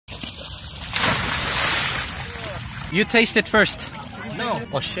You taste it first. No.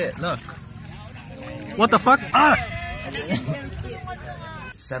 Oh shit, look. What the fuck? Ah!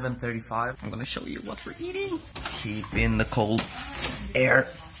 7:35. I'm gonna show you what we're eating. Keep in the cold air.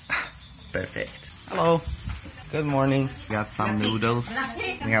 Perfect. Hello. Good morning. We got some noodles.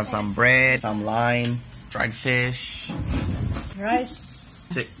 We have some bread, some lime, dried fish. Rice.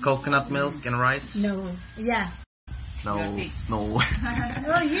 Is it coconut milk and rice? No. Yeah. No. No.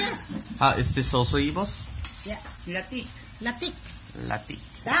 Oh, yes. Is this also Ibos? Yeah. Latik. Latik. Latik.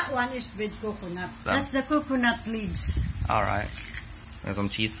 That one is with coconut. That's the coconut leaves. Alright. There's some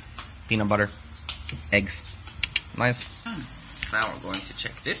cheese, peanut butter, eggs. Nice. Now we're going to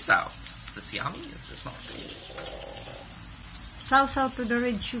check this out. Is this yummy? Is this not? Sauce to the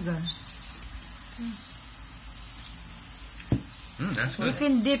red sugar. That's good. You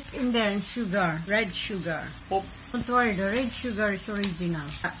can dip in there in sugar, red sugar. Oh. Don't worry, the red sugar is original.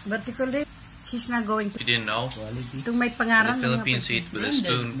 But she's not going to. You didn't know? Itong may pangalan. In the Philippines, you eat with a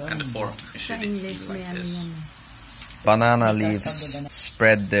spoon and a fork. You Sa should eat English like may ano this. yan. Banana leaves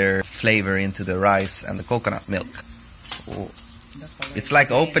spread their flavor into the rice and the coconut milk. Oh. It's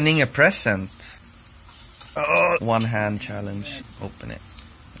like opening a present. Oh. One hand challenge. Open it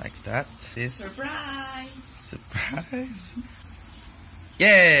like that. This. Surprise! Surprise!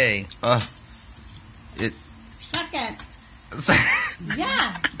 Yay! It. Suck it!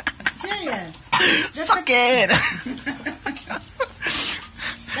 Yeah! Serious! Suck it!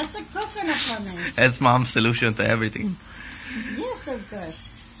 That's a coconut on it. That's mom's solution to everything. Yes, of course.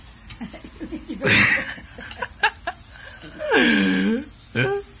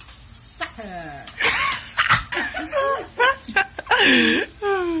 Sucker!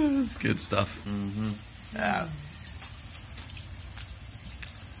 It's good stuff. Yeah.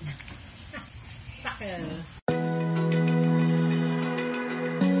 Sucker!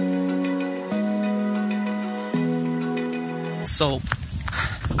 So,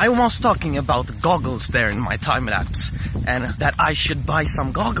 I was talking about goggles there in my time lapse, and that I should buy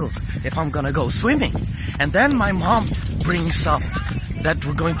some goggles if I'm gonna go swimming. And then my mom brings up that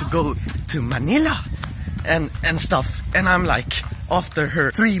we're going to go to Manila and stuff. And I'm like, after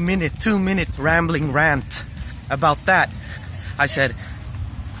her 2-minute rambling rant about that, I said,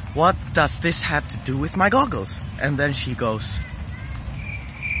 what does this have to do with my goggles? And then she goes,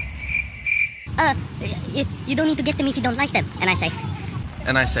 you don't need to get them if you don't like them. And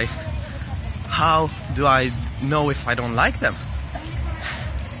I say, how do I know if I don't like them?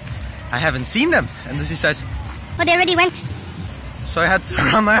 I haven't seen them. And then she says, oh, they already went. so I had to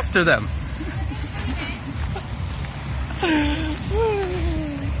run after them.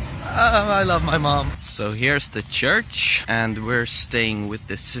 I love my mom. So here's the church, and we're staying with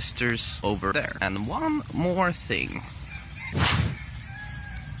the sisters over there. And one more thing.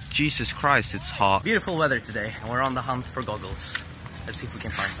 Jesus Christ, it's hot. Beautiful weather today, and we're on the hunt for goggles. Let's see if we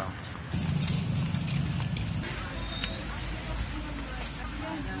can find some.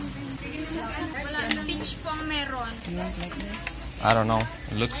 I don't know,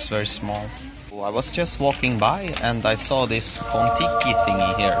 it looks very small. I was just walking by and I saw this kontiki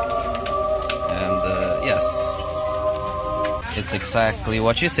thingy here. And yes, it's exactly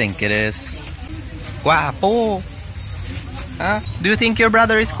what you think it is. Guapo! Huh? Do you think your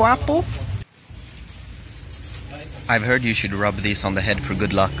brother is guapo? I've heard you should rub these on the head for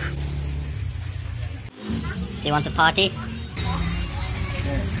good luck. Do you want to party?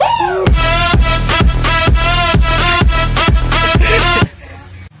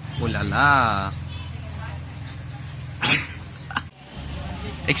 Oh la la.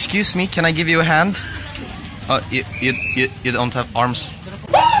 Excuse me, can I give you a hand? Oh, you don't have arms.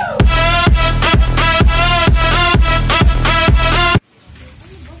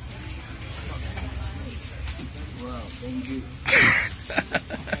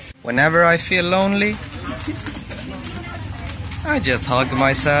 Whenever I feel lonely, I just hug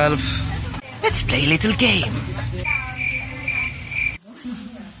myself. Let's play a little game.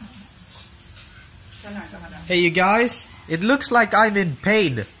 Hey you guys, it looks like I've been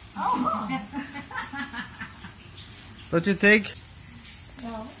paid. Oh. Don't you think?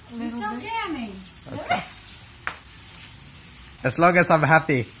 Well, it's okay, I mean. Okay. As long as I'm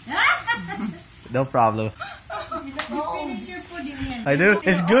happy. No problem. You finish your pudding here. I do?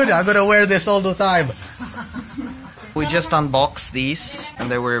 It's good, I'm gonna wear this all the time. We just unboxed these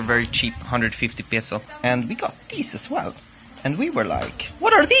and they were very cheap, 150 peso. And we got these as well. And we were like,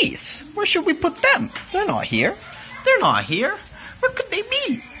 what are these? Where should we put them? They're not here. They're not here. Where could they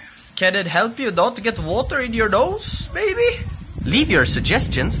be? Can it help you not to get water in your nose, maybe? Leave your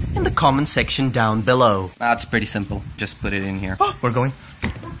suggestions in the comment section down below. That's pretty simple. Just put it in here. We're going.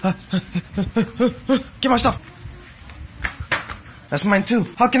 Get my stuff. That's mine too.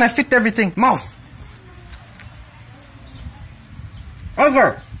 How can I fit everything? Mouth.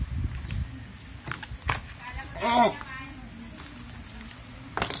 Over. Oh.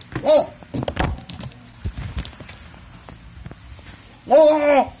 Oh.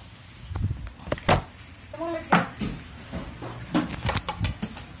 Oh.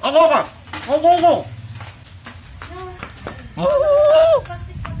 Oh. Oh. Oh.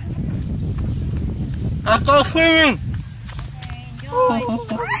 I'm so swimming.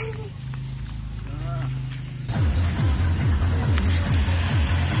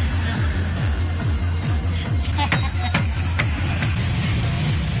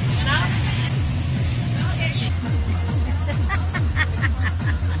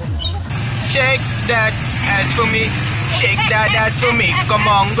 Shake that ass for me. Shake that ass for me. Come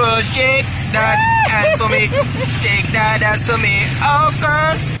on, girl. Shake that ass for me. Shake that ass for me. Oh,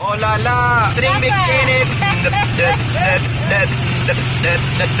 girl. Oh, la la. Drink bikini.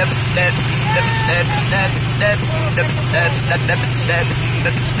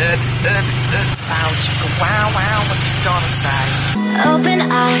 Wow, chicka, wow, wow. What you gonna say? Open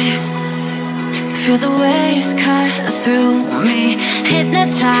eye. Feel the waves cut through me.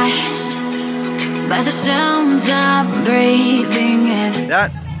 Hypnotized by the sounds I'm breathing in.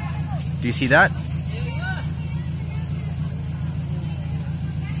 That? Do you see that?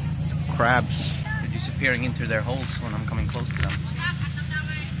 It's crabs. They're disappearing into their holes when I'm coming close to them.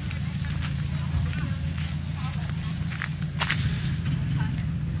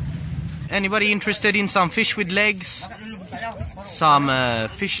 Anybody interested in some fish with legs? Some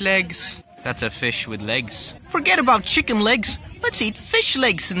fish legs? That's a fish with legs. Forget about chicken legs. Let's eat fish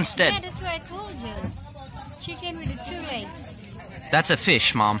legs instead. Yeah, that's what I told you. Chicken with the 2 legs. That's a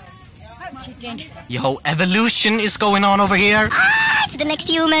fish, Mom. Chicken. Yo, evolution is going on over here. Ah, it's the next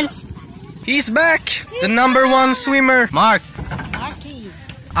humans. He's back. The #1 swimmer. Mark. Marky.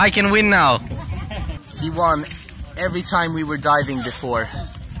 I can win now. He won every time we were diving before.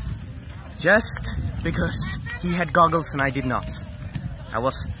 Just because he had goggles and I did not. I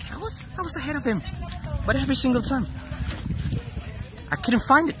was ahead of him. But every single time. I couldn't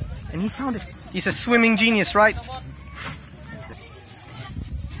find it. And he found it. He's a swimming genius, right?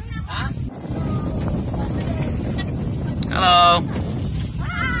 Hello.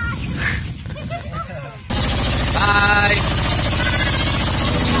 Bye.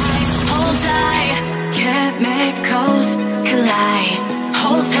 Hold tight, chemicals collide.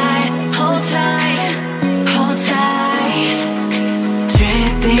 Hold tight, hold tight, hold tight.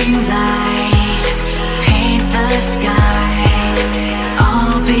 Dripping lights paint the skies,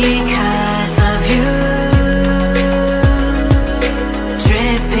 all because of you.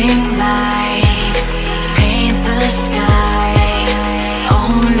 Dripping lights paint the skies,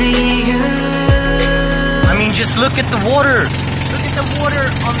 only you. I mean, just look at the water. Look at the water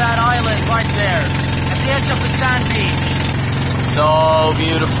on that island right there. At the edge of the sand beach. So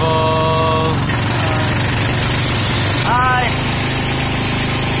beautiful.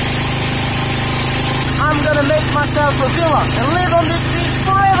 I'm gonna make myself a villa and live on this beach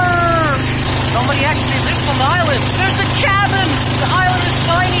forever. Somebody actually lives on the island. There's a cabin. The island is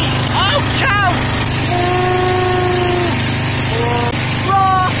tiny. Oh, cows.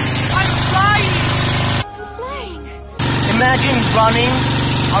 Rocks. I'm flying. Imagine running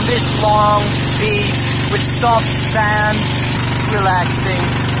on this long beach with soft sands, relaxing.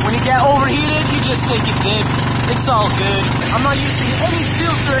 When you get overheated, you just take a dip. It's all good. I'm not using any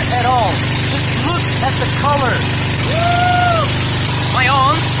filter at all. Just look at the color. Woo! My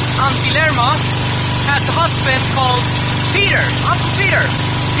aunt, Auntie Lerma, has a husband called Peter, Uncle Peter.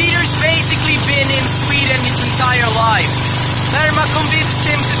 Peter's basically been in Sweden his entire life. Lerma convinced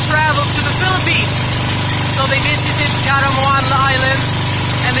him to travel to the Philippines. So they visited Caramuan Island,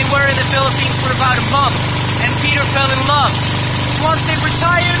 and they were in the Philippines for about a month, and Peter fell in love. Once they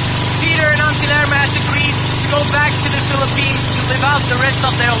retired, Peter and Auntie Lerma had agreed to go back to the Philippines to live out the rest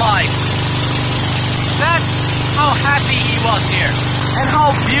of their lives. That's how happy he was here, and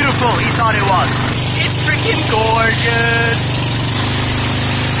how beautiful he thought it was. It's freaking gorgeous.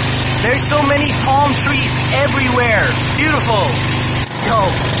 There's so many palm trees everywhere. Beautiful. Yo,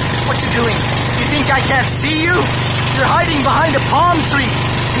 what you doing? You think I can't see you? You're hiding behind a palm tree.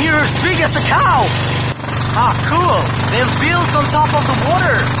 And you're as big as a cow. Ah, cool. They have built on top of the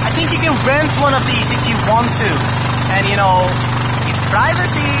water. I think you can rent one of these if you want to. And you know, it's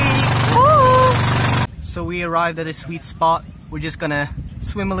privacy. Woo! So we arrived at a sweet spot. We're just gonna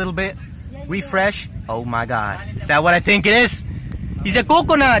swim a little bit, refresh. Oh my god. Is that what I think it is? It's a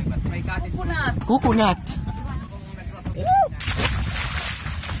coconut. Coconut.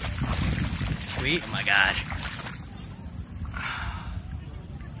 Sweet, oh my god.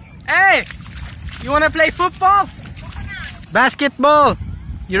 Hey! You wanna play football? Basketball!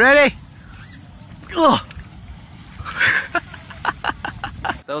 You ready? Ugh.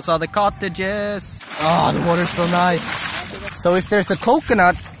 Those are the cottages. Oh, the water's so nice. So if there's a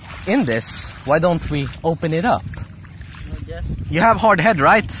coconut in this, why don't we open it up? You have hard head,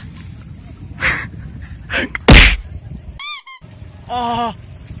 right? Oh.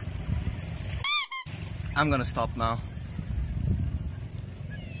 I'm gonna stop now.